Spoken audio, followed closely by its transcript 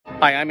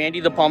Hi, I'm Andy,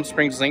 the Palm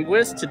Springs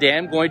linguist. Today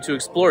I'm going to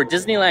explore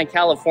Disneyland,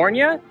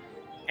 California,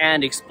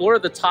 and explore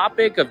the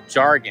topic of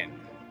jargon.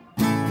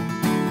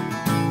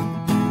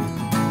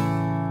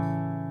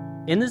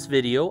 In this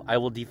video, I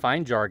will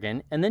define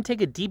jargon and then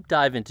take a deep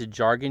dive into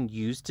jargon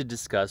used to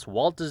discuss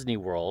Walt Disney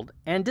World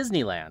and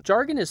Disneyland.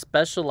 Jargon is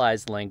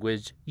specialized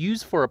language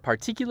used for a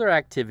particular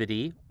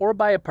activity or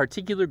by a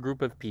particular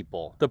group of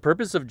people. The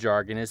purpose of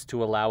jargon is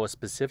to allow a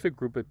specific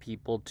group of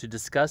people to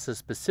discuss a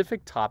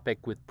specific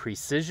topic with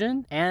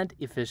precision and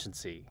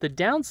efficiency. The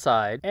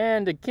downside,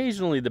 and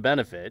occasionally the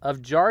benefit,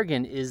 of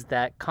jargon is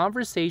that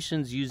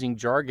conversations using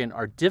jargon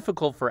are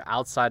difficult for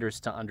outsiders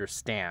to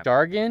understand.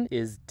 Jargon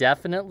is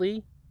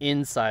definitely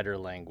insider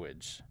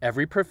language.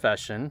 Every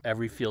profession,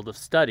 every field of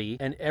study,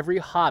 and every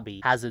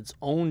hobby has its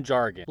own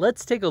jargon.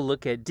 Let's take a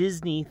look at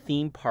Disney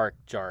theme park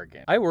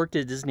jargon. I worked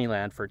at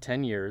Disneyland for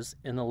 10 years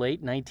in the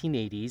late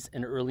 1980s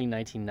and early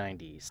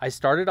 1990s. I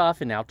started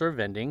off in outdoor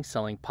vending,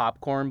 selling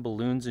popcorn,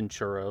 balloons, and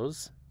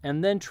churros,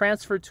 and then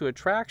transferred to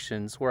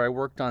attractions where I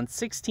worked on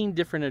 16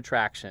 different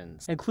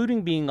attractions,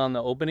 including being on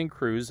the opening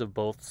cruise of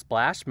both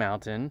Splash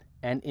Mountain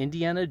and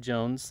Indiana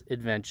Jones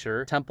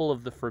Adventure Temple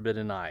of the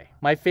Forbidden Eye.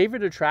 My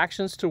favorite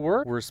attractions to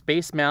work were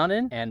Space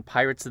Mountain and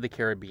Pirates of the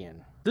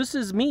Caribbean. This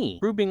is me,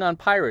 grouping on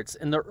pirates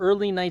in the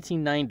early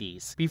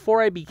 1990s,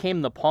 before I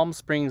became the Palm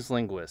Springs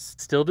linguist.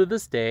 Still to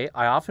this day,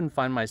 I often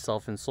find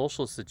myself in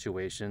social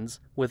situations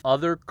with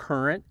other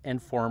current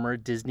and former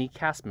Disney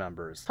cast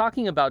members,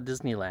 talking about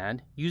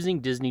Disneyland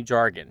using Disney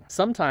jargon.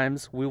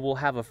 Sometimes we will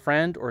have a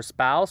friend or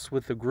spouse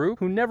with the group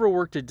who never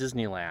worked at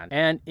Disneyland,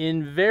 and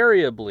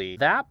invariably,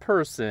 that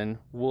person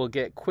will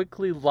get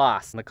quickly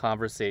lost in the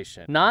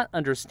conversation, not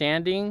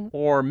understanding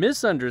or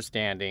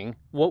misunderstanding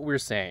what we're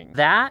saying.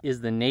 That is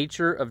the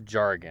nature of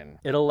jargon.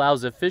 It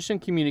allows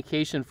efficient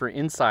communication for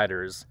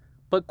insiders,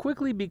 but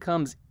quickly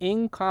becomes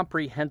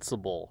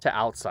incomprehensible to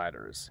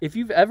outsiders. If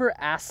you've ever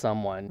asked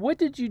someone, "What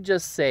did you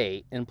just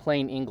say?" in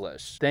plain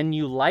English, then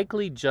you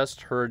likely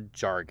just heard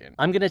jargon.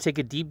 I'm gonna take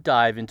a deep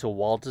dive into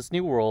Walt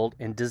Disney World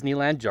and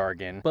Disneyland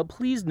jargon, but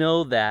please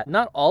know that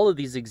not all of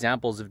these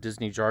examples of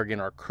Disney jargon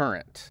are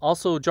current.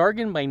 Also,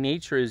 jargon by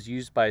nature is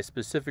used by a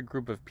specific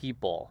group of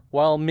people.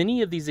 While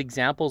many of these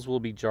examples will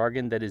be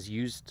jargon that is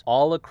used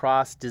all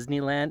across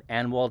Disneyland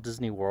and Walt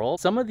Disney World,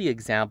 some of the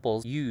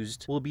examples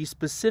used will be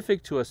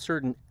specific to a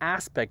certain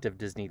aspect of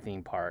Disney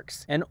theme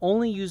parks and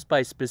only used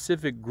by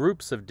specific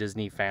groups of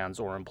Disney fans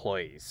or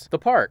employees. The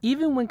park.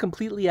 Even when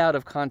completely out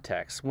of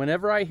context,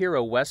 whenever I hear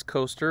a West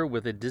Coaster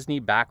with a Disney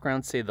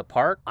background say the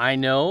park, I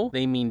know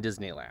they mean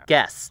Disneyland.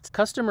 Guests.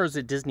 Customers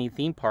at Disney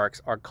theme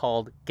parks are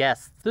called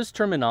guests. This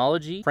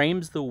terminology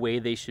frames the way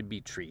they should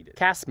be treated.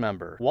 Cast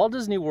member. Walt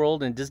Disney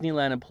World and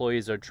Disneyland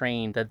employees are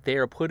trained that they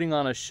are putting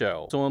on a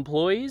show, so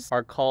employees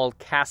are called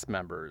cast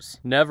members,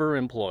 never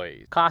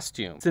employees.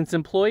 Costume. Since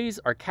employees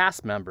are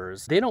cast members,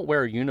 they don't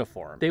wear a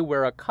uniform, they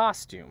wear a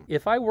costume.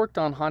 If I worked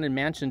on Haunted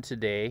Mansion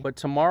today, but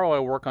tomorrow I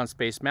work on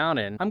Space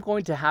Mountain, I'm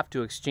going to have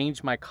to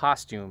exchange my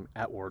costume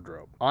at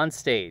wardrobe. On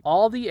stage.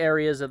 All the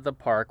areas of the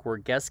park where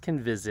guests can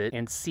visit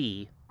and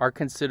see are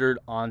considered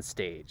on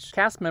stage.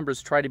 Cast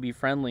members try to be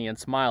friendly and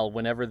smile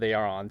whenever they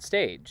are on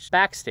stage.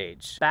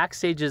 Backstage.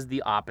 Backstage is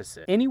the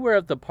opposite. Anywhere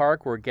at the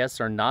park where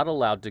guests are not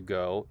allowed to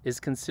go is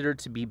considered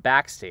to be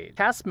backstage.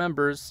 Cast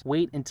members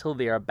wait until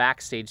they are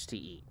backstage to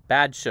eat.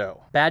 Bad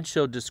show. Bad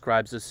show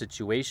describes a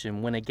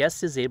situation when a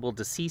guest is able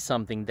to see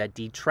something that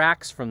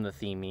detracts from the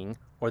theming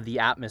or the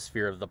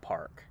atmosphere of the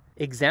park.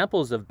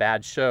 Examples of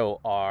bad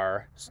show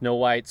are Snow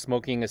White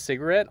smoking a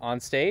cigarette on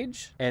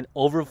stage, an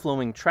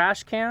overflowing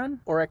trash can,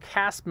 or a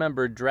cast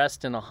member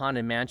dressed in a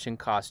Haunted Mansion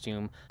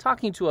costume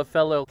talking to a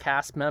fellow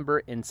cast member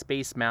in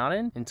Space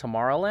Mountain in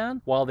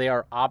Tomorrowland while they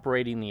are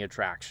operating the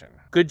attraction.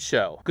 Good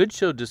show. Good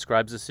show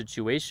describes a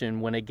situation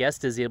when a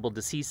guest is able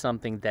to see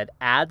something that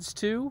adds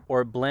to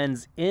or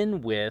blends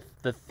in with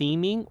the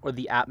theming or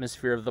the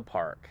atmosphere of the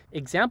park.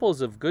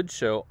 Examples of good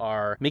show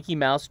are Mickey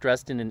Mouse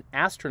dressed in an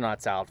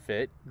astronaut's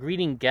outfit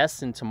greeting guests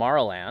in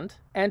Tomorrowland,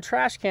 and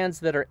trash cans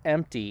that are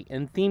empty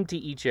and themed to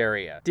each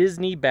area.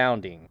 Disney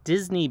bounding.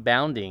 Disney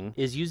bounding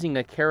is using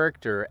a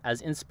character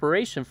as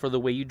inspiration for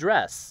the way you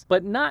dress,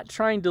 but not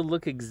trying to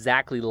look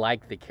exactly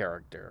like the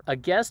character. A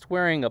guest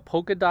wearing a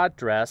polka dot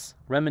dress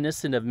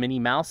reminiscent of Minnie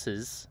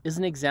Mouse's is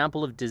an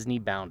example of Disney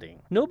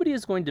bounding. Nobody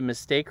is going to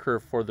mistake her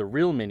for the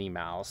real Minnie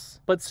Mouse,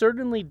 but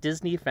certainly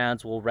Disney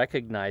fans will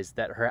recognize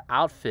that her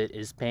outfit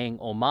is paying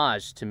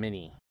homage to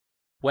Minnie.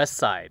 West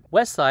Side.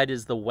 West Side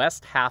is the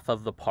west half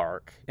of the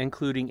park,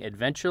 including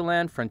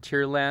Adventureland,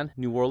 Frontierland,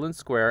 New Orleans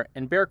Square,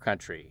 and Bear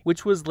Country,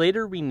 which was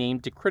later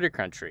renamed to Critter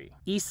Country.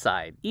 East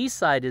Side. East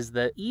Side is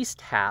the east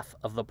half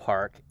of the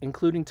park,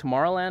 including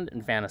Tomorrowland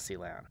and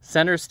Fantasyland.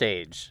 Center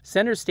Stage.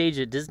 Center Stage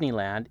at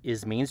Disneyland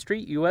is Main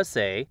Street,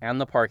 USA,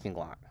 and the parking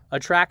lot.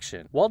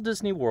 Attraction. Walt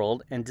Disney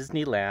World and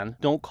Disneyland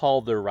don't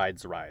call their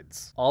rides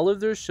rides. All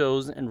of their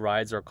shows and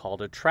rides are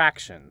called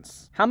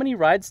attractions. How many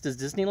rides does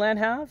Disneyland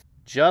have?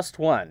 Just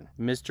one,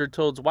 Mr.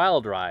 Toad's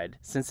Wild Ride,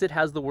 since it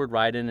has the word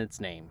ride in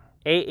its name.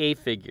 AA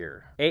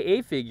figure.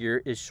 AA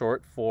figure is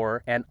short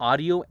for an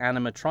audio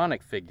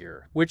animatronic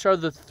figure, which are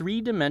the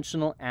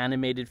three-dimensional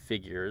animated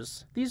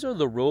figures. These are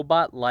the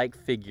robot-like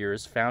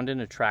figures found in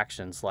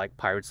attractions like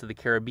Pirates of the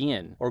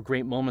Caribbean or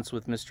Great Moments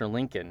with Mr.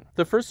 Lincoln.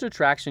 The first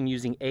attraction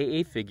using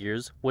AA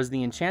figures was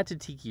the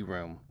Enchanted Tiki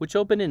Room, which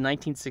opened in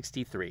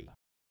 1963.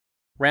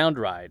 Round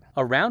ride.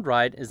 A round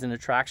ride is an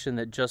attraction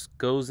that just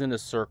goes in a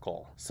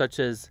circle, such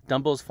as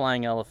Dumbo's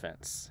Flying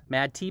Elephants,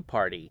 Mad Tea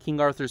Party, King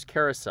Arthur's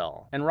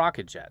Carousel, and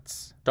Rocket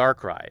Jets.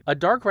 Dark ride. A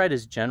dark ride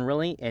is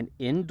generally an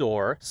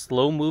indoor,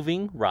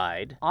 slow-moving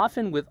ride,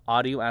 often with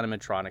audio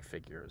animatronic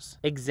figures.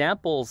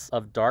 Examples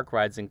of dark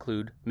rides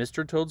include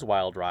Mr. Toad's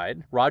Wild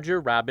Ride,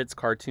 Roger Rabbit's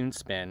Cartoon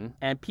Spin,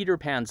 and Peter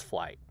Pan's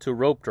Flight. To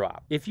rope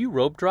drop. If you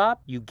rope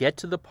drop, you get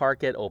to the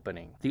park at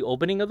opening. The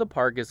opening of the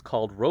park is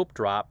called rope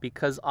drop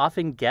because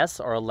often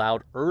guests are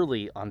allowed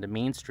early onto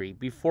Main Street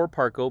before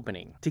park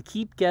opening. To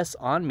keep guests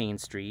on Main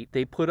Street,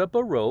 they put up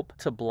a rope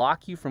to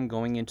block you from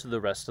going into the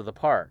rest of the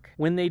park.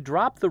 When they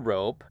drop the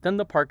rope, then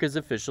the park is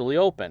officially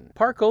open.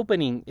 Park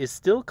opening is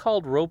still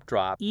called rope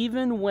drop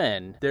even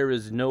when there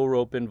is no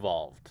rope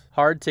involved.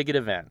 Hard ticket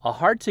event. A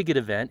hard ticket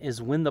event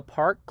is when the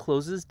park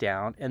closes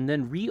down and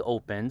then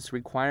reopens,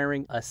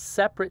 requiring a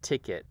separate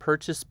ticket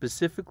purchased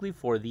specifically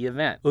for the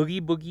event.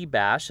 Oogie Boogie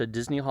Bash, a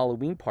Disney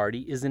Halloween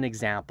party, is an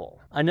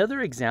example.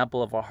 Another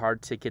example of a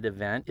hard ticket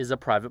event is a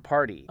private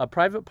party. A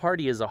private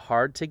party is a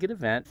hard ticket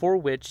event for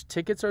which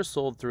tickets are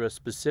sold through a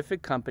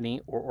specific company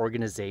or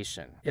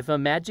organization. If a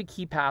Magic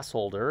Key Pass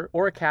holder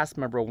or a cast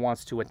member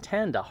wants to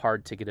attend a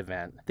hard ticket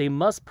event, they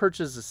must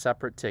purchase a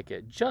separate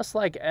ticket, just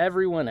like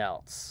everyone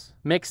else.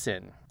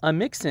 Mix-in. A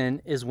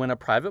mix-in is when a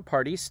private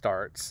party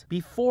starts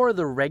before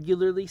the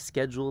regularly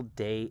scheduled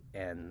day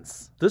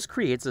ends. This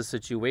creates a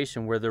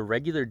situation where the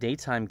regular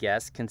daytime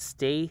guests can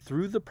stay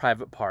through the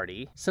private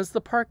party since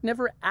the park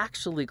never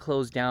actually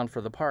closed down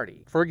for the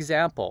party. For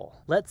example,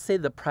 let's say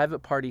the private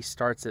party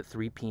starts at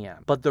 3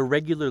 p.m., but the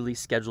regularly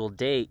scheduled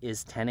day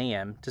is 10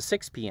 a.m. to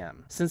 6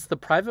 p.m. Since the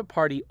private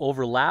party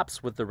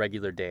overlaps with the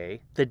regular day,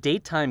 the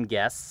daytime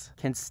guests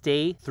can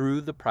stay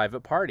through the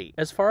private party.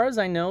 As far as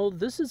I know,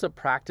 this is a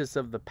practice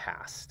of the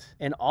past.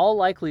 In all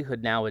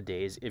likelihood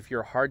nowadays, if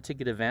your hard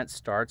ticket event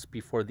starts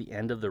before the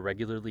end of the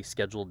regularly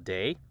scheduled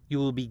day, you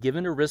will be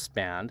given a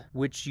wristband,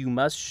 which you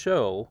must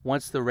show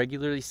once the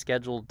regularly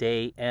scheduled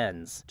day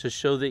ends to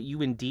show that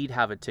you indeed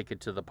have a ticket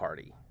to the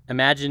party.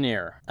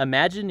 Imagineer.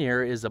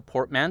 Imagineer is a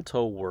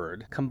portmanteau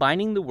word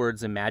combining the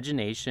words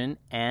imagination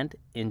and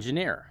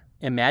engineer.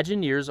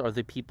 Imagineers are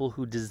the people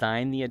who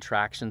design the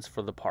attractions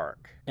for the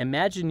park.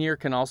 Imagineer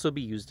can also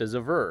be used as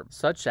a verb,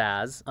 such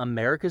as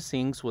America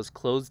Sings was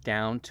closed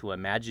down to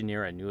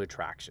Imagineer a new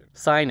attraction.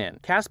 Sign-in.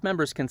 Cast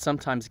members can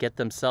sometimes get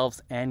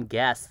themselves and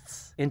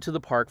guests into the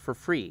park for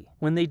free.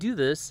 When they do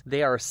this,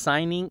 they are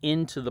signing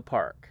into the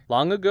park.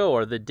 Long ago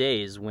are the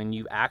days when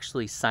you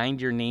actually signed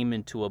your name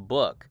into a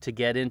book to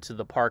get into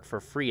the park for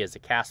free as a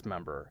cast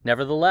member.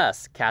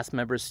 Nevertheless, cast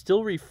members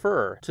still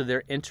refer to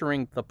their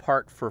entering the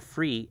park for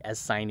free as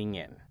signing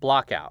in.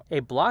 Blockout.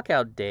 A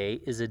blockout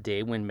day is a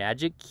day when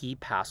Magic Key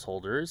Pass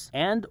holders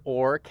and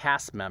or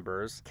cast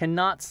members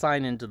cannot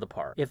sign into the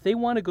park. If they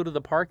want to go to the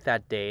park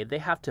that day, they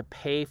have to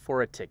pay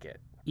for a ticket.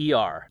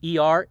 ER.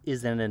 ER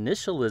is an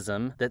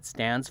initialism that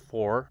stands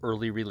for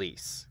early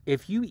release.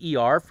 If you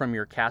ER from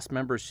your cast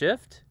member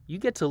shift, you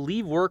get to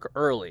leave work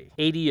early.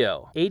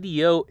 ADO.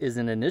 ADO is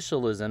an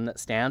initialism that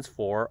stands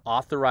for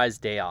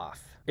authorized day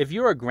off. If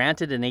you are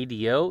granted an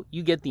ADO,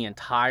 you get the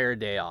entire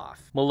day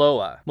off.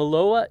 MLOA.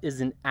 MLOA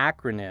is an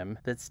acronym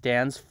that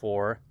stands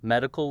for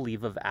Medical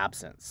Leave of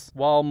Absence.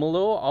 While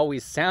MLOA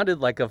always sounded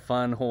like a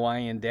fun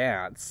Hawaiian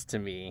dance to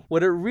me,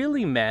 what it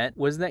really meant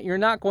was that you're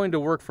not going to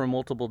work for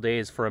multiple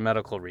days for a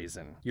medical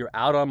reason. You're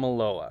out on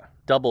MLOA.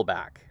 Double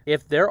back.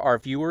 If there are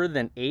fewer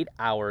than 8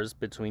 hours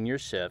between your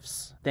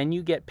shifts, then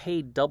you get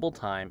paid double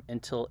time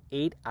until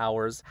 8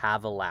 hours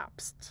have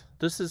elapsed.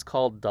 This is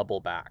called double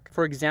back.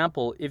 For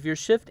example, if your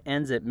shift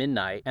ends at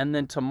midnight and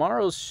then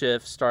tomorrow's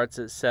shift starts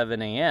at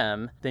 7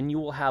 a.m., then you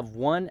will have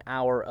 1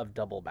 hour of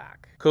double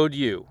back. Code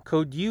U.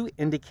 Code U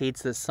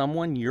indicates that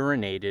someone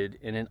urinated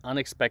in an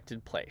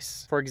unexpected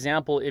place. For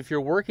example, if you're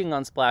working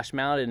on Splash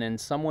Mountain and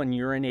someone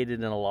urinated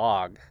in a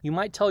log, you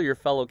might tell your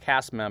fellow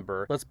cast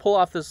member, let's pull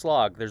off this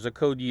log, there's a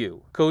code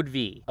U. Code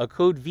V. A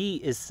code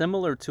V is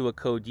similar to a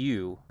code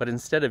U, but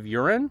instead of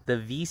urine, the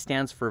V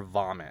stands for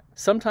vomit.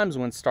 Sometimes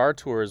when Star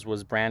Tours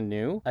was brand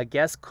new, a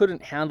guest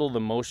couldn't handle the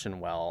motion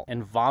well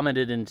and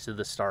vomited into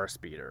the Star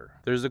Speeder.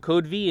 There's a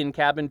code V in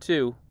cabin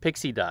 2.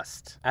 Pixie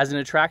dust. As an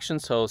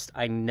attractions host,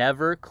 I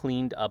never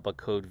cleaned up a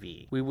code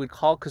V. We would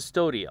call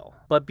custodial,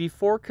 but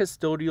before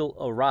custodial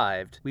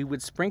arrived, we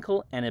would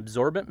sprinkle an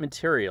absorbent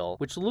material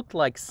which looked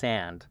like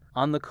sand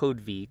on the code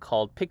V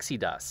called pixie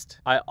dust.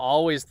 I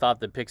always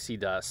thought the pixie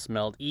dust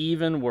smelled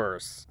even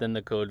worse than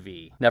the code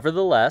V.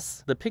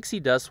 Nevertheless, the pixie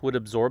dust would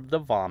absorb the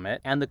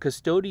vomit and the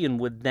custodian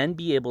would then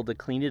be able to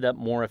clean it up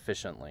more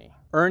efficiently.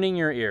 Earning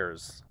your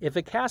ears. If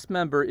a cast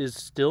member is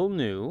still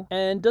new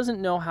and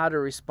doesn't know how to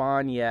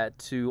respond yet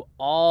to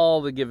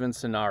all the given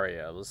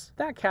scenarios,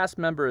 that cast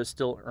member is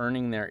still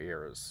earning their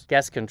ears.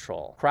 Guest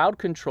control. Crowd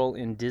control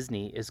in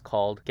Disney is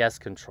called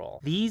guest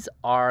control. These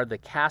are the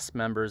cast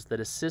members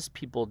that assist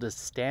people to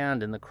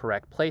stand in the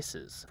correct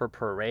places for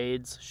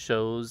parades,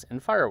 shows,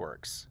 and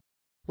fireworks.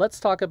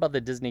 Let's talk about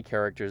the Disney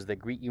characters that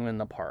greet you in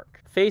the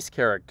park. Face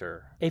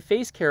character. A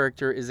face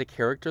character is a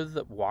character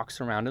that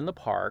walks around in the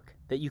park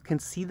that you can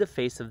see the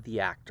face of the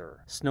actor.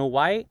 Snow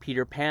White,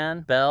 Peter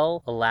Pan,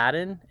 Belle,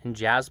 Aladdin, and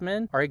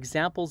Jasmine are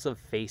examples of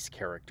face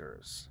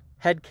characters.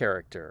 Head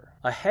character.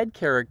 A head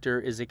character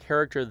is a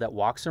character that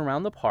walks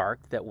around the park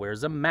that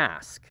wears a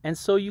mask, and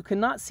so you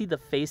cannot see the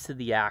face of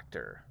the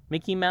actor.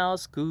 Mickey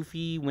Mouse,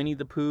 Goofy, Winnie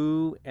the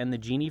Pooh, and the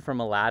genie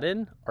from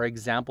Aladdin are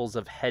examples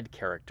of head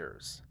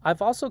characters.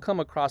 I've also come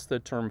across the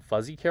term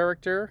fuzzy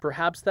character.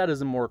 Perhaps that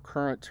is a more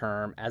current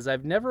term, as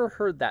I've never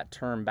heard that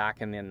term back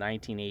in the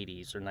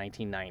 1980s or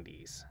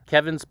 1990s.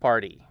 Kevin's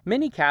Party.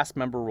 Many cast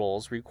member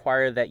roles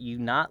require that you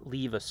not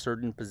leave a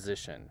certain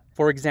position.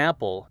 For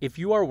example, if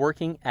you are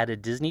working at a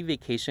Disney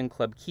Vacation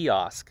Club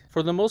kiosk,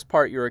 for the most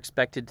part you're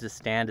expected to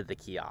stand at the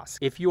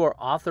kiosk. If you are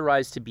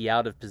authorized to be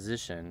out of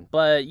position,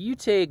 but you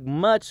take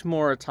much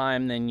more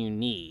time than you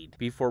need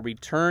before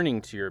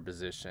returning to your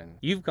position,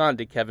 you've gone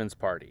to Kevin's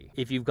Party.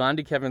 If you've gone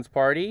to Kevin's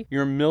Party,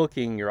 you're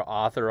milking your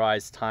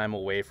authorized time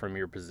away from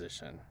your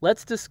position.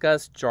 Let's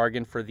discuss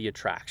jargon for the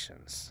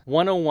attractions.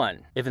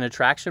 101. If an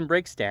attraction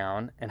breaks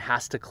down and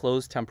has to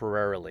close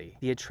temporarily,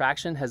 the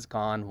attraction has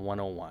gone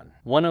 101.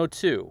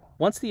 102.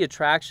 Once the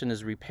attraction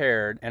is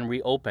repaired and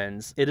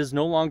reopens, it is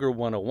no longer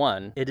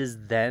 101, it is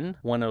then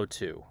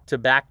 102. To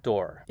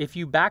backdoor. If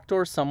you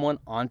backdoor someone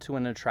onto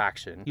an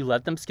attraction, you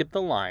let them skip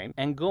the line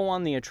and go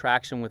on the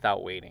attraction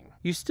without waiting.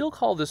 You still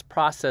call this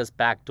process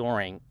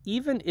backdooring,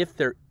 even if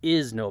there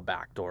is no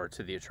backdoor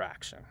to the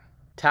attraction.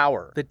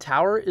 Tower. The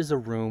tower is a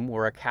room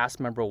where a cast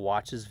member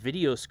watches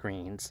video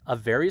screens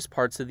of various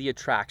parts of the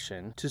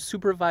attraction to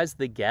supervise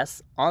the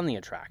guests on the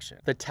attraction.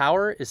 The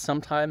tower is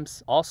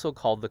sometimes also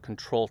called the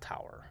control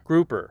tower.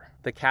 Grouper.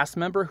 The cast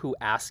member who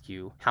asks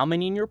you how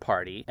many in your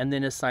party and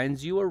then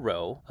assigns you a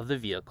row of the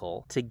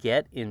vehicle to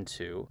get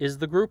into is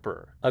the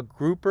grouper. A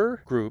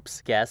grouper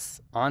groups guests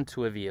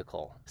onto a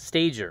vehicle.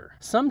 Stager.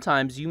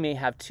 Sometimes you may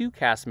have two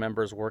cast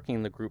members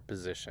working the group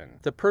position.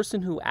 The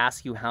person who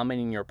asks you how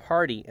many in your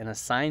party and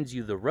assigns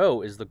you the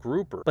row is the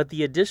grouper, but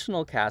the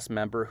additional cast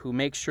member who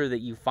makes sure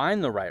that you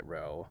find the right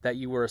row that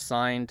you were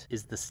assigned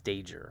is the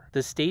stager.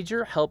 The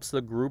stager helps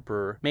the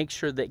grouper make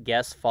sure that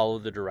guests follow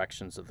the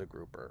directions of the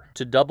grouper.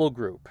 To double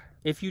group.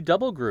 If you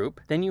double group,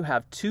 then you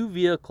have two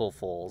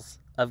vehiclefuls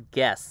of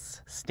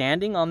guests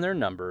standing on their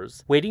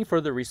numbers, waiting for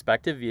the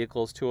respective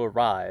vehicles to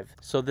arrive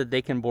so that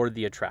they can board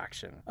the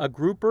attraction. A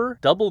grouper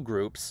double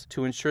groups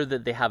to ensure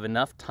that they have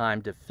enough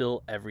time to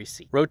fill every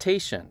seat.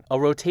 Rotation. A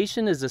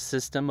rotation is a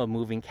system of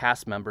moving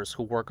cast members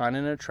who work on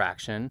an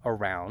attraction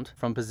around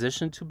from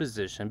position to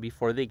position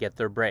before they get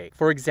their break.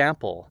 For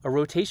example, a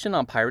rotation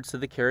on Pirates of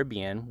the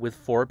Caribbean with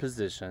 4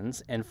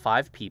 positions and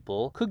 5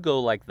 people could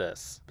go like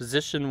this.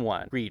 Position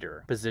 1,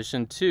 greeter.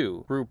 Position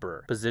 2,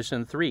 grouper.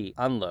 Position 3,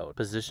 unload.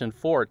 Position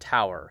 4,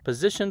 tower.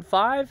 Position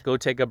 5, go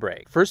take a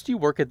break. First you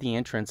work at the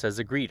entrance as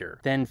a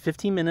greeter. Then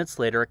 15 minutes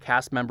later a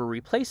cast member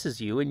replaces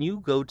you and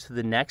you go to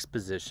the next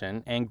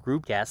position and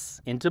group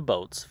guests into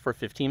boats for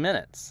 15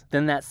 minutes.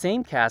 Then that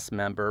same cast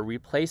member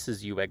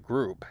replaces you at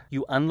group.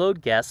 You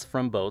unload guests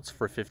from boats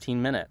for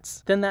 15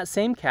 minutes. Then that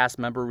same cast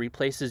member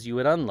replaces you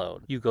at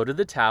unload. You go to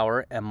the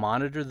tower and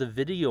monitor the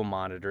video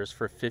monitors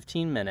for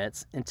 15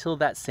 minutes until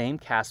that same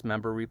cast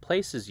member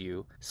replaces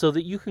you so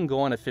that you can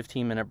go on a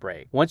 15-minute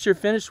break. Once you're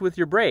finished with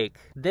your break,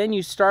 then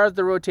you start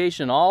the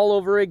rotation all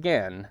over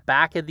again,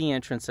 back at the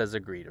entrance as a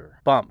greeter.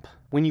 Bump.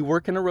 When you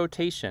work in a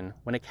rotation,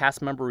 when a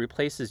cast member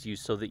replaces you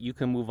so that you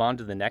can move on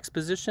to the next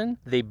position,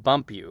 they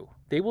bump you.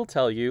 They will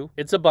tell you,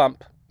 it's a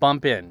bump.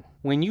 Bump in.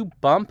 When you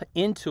bump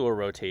into a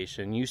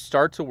rotation, you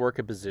start to work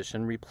a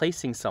position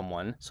replacing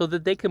someone so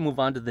that they can move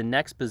on to the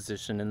next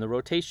position in the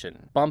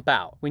rotation. Bump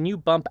out. When you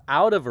bump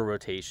out of a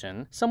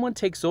rotation, someone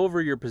takes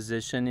over your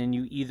position and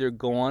you either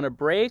go on a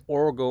break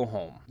or go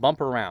home. Bump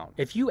around.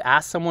 If you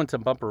ask someone to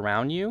bump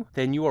around you,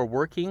 then you are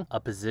working a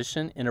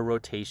position in a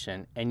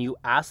rotation and you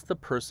ask the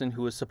person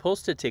who is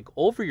supposed to take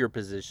over your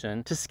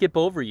position to skip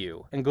over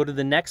you and go to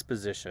the next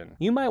position.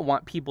 You might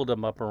want people to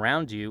bump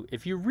around you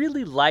if you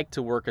really like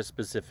to work a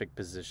specific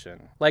position.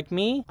 Like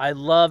me, I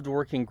loved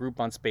working group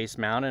on Space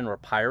Mountain or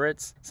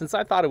Pirates since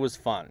I thought it was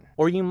fun.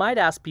 Or you might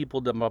ask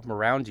people to bump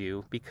around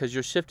you because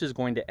your shift is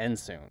going to end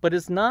soon. But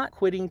it's not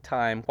quitting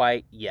time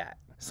quite yet.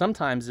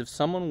 Sometimes if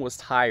someone was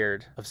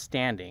tired of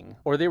standing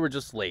or they were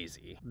just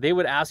lazy, they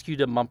would ask you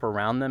to bump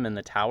around them in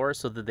the tower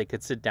so that they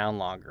could sit down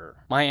longer.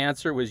 My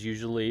answer was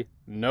usually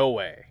No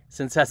way.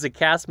 Since as a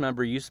cast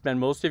member you spend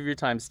most of your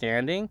time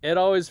standing, it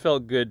always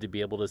felt good to be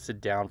able to sit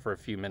down for a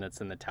few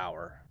minutes in the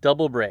tower.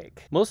 Double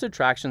break. Most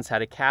attractions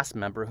had a cast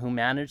member who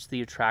managed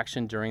the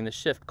attraction during the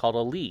shift called a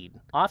lead.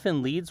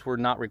 Often leads were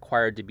not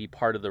required to be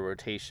part of the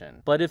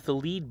rotation, but if the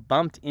lead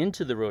bumped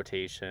into the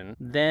rotation,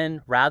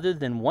 then rather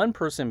than one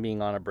person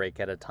being on a break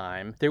at a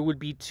time, there would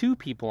be two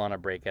people on a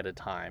break at a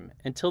time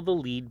until the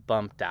lead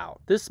bumped out.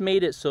 This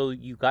made it so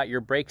you got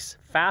your breaks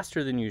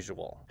faster than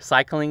usual.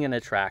 Cycling an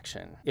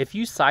attraction. If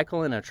you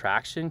cycle an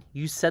attraction,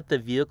 you set the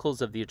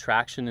vehicles of the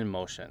attraction in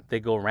motion. They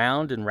go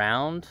round and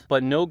round,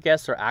 but no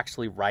guests are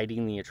actually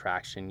riding the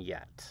attraction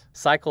yet.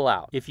 Cycle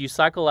out. If you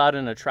cycle out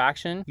an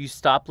attraction, you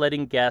stop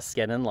letting guests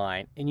get in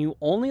line and you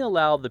only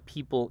allow the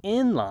people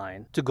in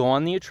line to go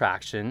on the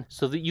attraction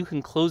so that you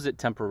can close it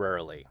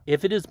temporarily.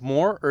 If it is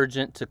more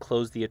urgent to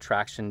close the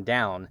attraction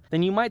down,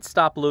 then you might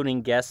stop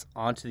loading guests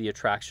onto the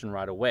attraction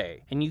right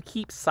away, and you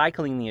keep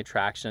cycling the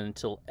attraction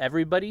until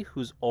everybody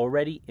who's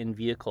already in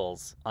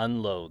vehicles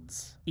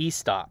unloads.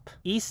 E-stop.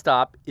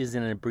 E-stop is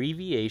an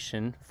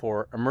abbreviation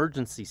for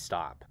emergency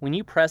stop. When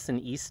you press an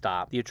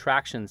E-stop, the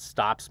attraction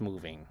stops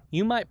moving.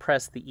 You might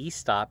press the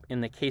E-stop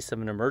in the case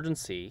of an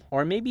emergency,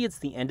 or maybe it's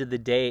the end of the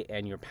day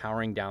and you're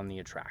powering down the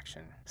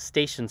attraction.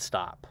 Station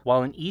stop.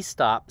 While an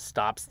E-stop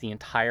stops the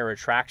entire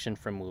attraction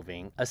from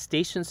moving, a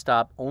station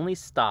stop only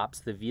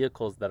stops the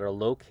vehicles that are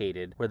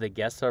located where the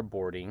guests are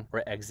boarding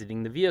or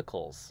exiting the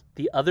vehicles.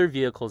 The other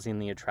vehicles in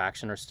the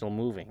attraction are still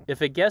moving.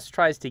 If a guest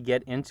tries to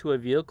get into a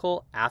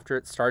vehicle after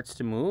it starts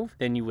to move,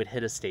 then you would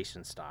hit a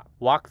station stop.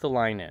 Walk the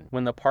line in.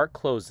 When the park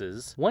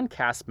closes, one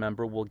cast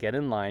member will get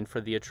in line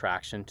for the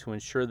attraction to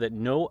ensure that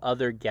no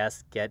other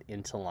guests get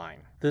into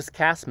line. This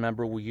cast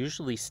member will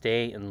usually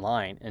stay in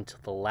line until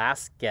the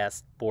last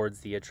guest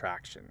boards the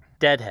attraction.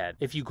 Deadhead.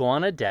 If you go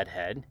on a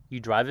deadhead, you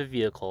drive a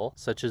vehicle,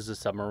 such as a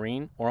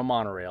submarine or a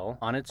monorail,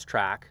 on its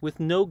track with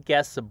no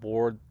guests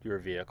aboard your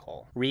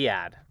vehicle.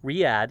 Re-add.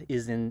 Re-add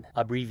is an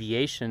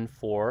abbreviation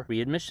for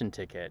readmission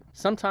ticket.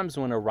 Sometimes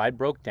when a ride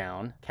broke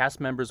down, cast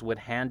members would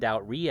hand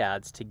out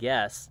re-adds to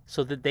guests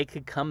so that they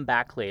could come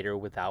back later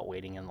without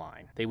waiting in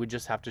line. They would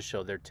just have to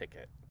show their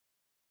ticket.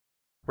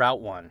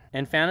 Route 1.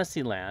 In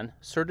Fantasyland,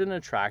 certain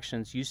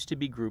attractions used to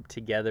be grouped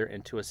together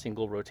into a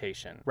single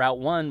rotation. Route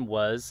 1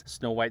 was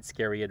Snow White's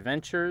Scary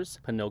Adventures,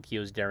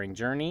 Pinocchio's Daring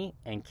Journey,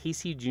 and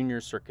Casey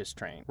Jr.'s Circus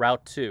Train.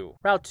 Route 2.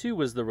 Route 2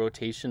 was the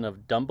rotation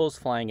of Dumbo's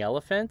Flying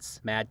Elephants,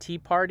 Mad Tea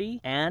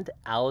Party, and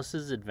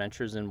Alice's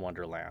Adventures in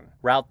Wonderland.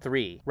 Route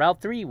 3.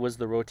 Route 3 was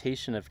the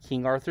rotation of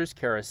King Arthur's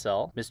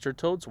Carousel, Mr.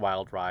 Toad's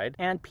Wild Ride,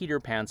 and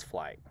Peter Pan's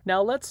Flight.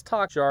 Now let's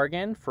talk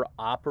jargon for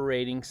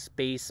operating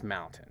Space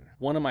Mountain,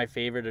 one of my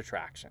favorite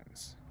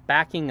attractions.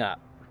 Backing up.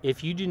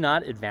 If you do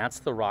not advance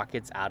the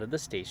rockets out of the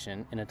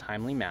station in a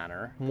timely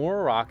manner,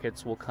 more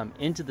rockets will come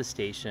into the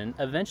station,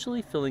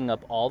 eventually filling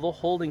up all the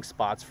holding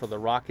spots for the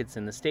rockets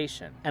in the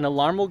station. An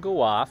alarm will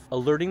go off,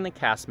 alerting the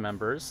cast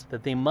members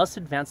that they must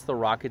advance the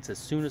rockets as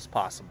soon as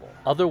possible.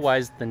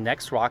 Otherwise, the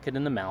next rocket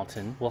in the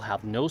mountain will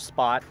have no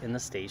spot in the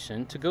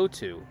station to go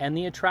to, and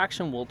the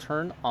attraction will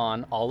turn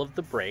on all of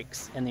the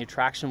brakes and the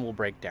attraction will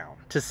break down.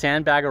 To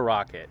sandbag a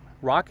rocket.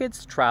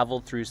 Rockets travel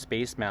through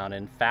Space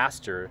Mountain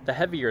faster the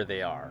heavier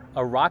they are.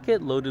 A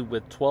rocket loaded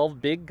with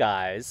 12 big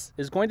guys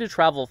is going to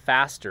travel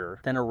faster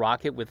than a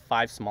rocket with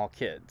 5 small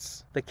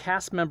kids. The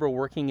cast member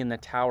working in the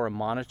tower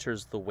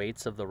monitors the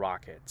weights of the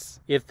rockets.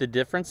 If the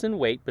difference in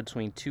weight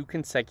between 2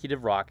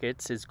 consecutive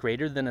rockets is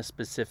greater than a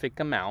specific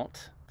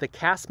amount, the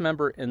cast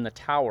member in the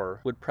tower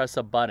would press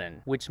a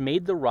button which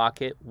made the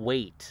rocket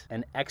wait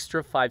an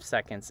extra 5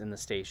 seconds in the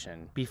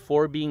station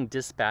before being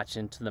dispatched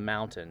into the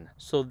mountain,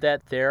 so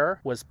that there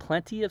was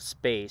plenty of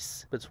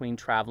space between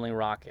traveling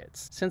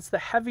rockets, since the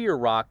heavier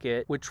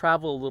rocket would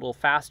travel a little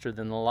faster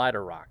than the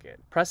lighter rocket.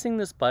 Pressing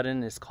this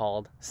button is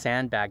called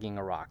sandbagging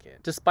a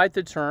rocket. Despite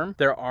the term,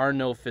 there are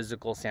no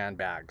physical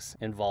sandbags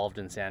involved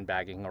in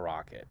sandbagging a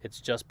rocket.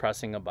 It's just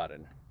pressing a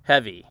button.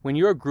 Heavy. When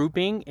you're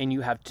grouping and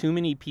you have too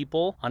many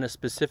people on a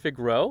specific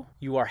row,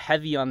 you are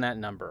heavy on that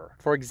number.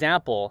 For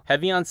example,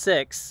 heavy on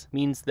 6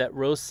 means that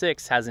row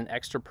 6 has an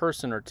extra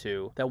person or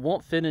two that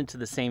won't fit into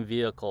the same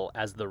vehicle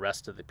as the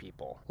rest of the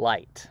people.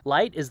 Light.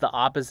 Light is the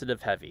opposite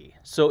of heavy.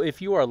 So if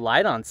you are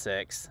light on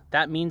 6,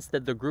 that means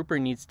that the grouper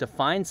needs to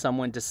find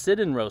someone to sit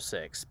in row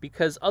 6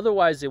 because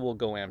otherwise it will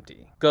go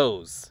empty.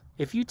 Goes.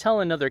 If you tell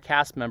another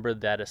cast member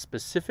that a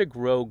specific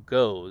row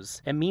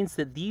goes, it means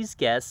that these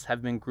guests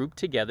have been grouped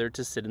together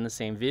to sit in the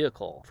same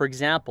vehicle. For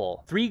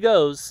example, 3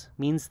 goes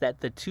means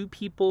that the 2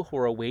 people who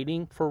are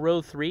waiting for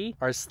row 3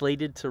 are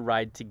slated to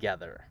ride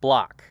together.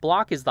 Block.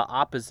 Block is the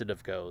opposite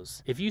of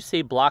goes. If you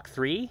say block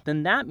 3,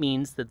 then that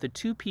means that the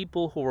 2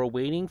 people who are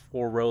waiting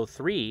for row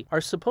 3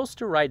 are supposed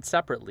to ride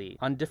separately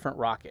on different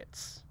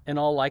rockets. In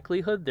all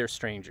likelihood, they're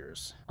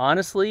strangers.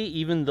 Honestly,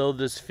 even though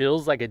this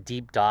feels like a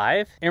deep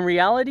dive, in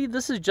reality,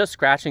 this is just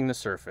scratching the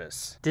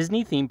surface.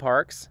 Disney theme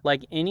parks,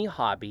 like any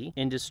hobby,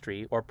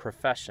 industry, or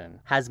profession,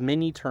 has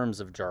many terms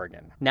of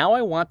jargon. Now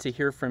I want to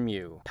hear from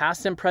you,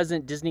 past and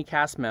present Disney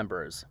cast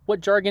members.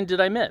 What jargon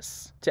did I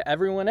miss? To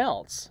everyone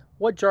else,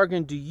 What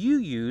jargon do you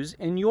use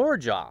in your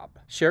job?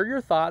 Share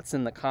your thoughts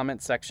in the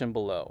comment section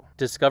below.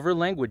 Discover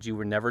language you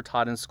were never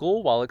taught in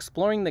school while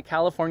exploring the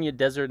California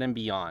desert and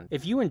beyond.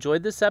 If you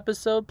enjoyed this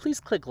episode, please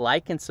click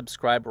like and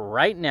subscribe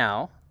right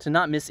now to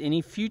not miss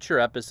any future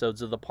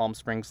episodes of the Palm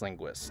Springs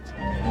Linguist.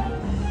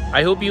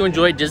 I hope you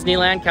enjoyed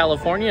Disneyland,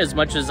 California as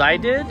much as I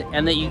did,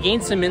 and that you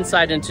gained some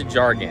insight into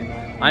jargon.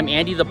 I'm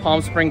Andy the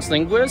Palm Springs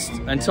Linguist.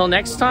 Until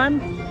next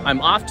time,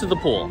 I'm off to the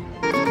pool.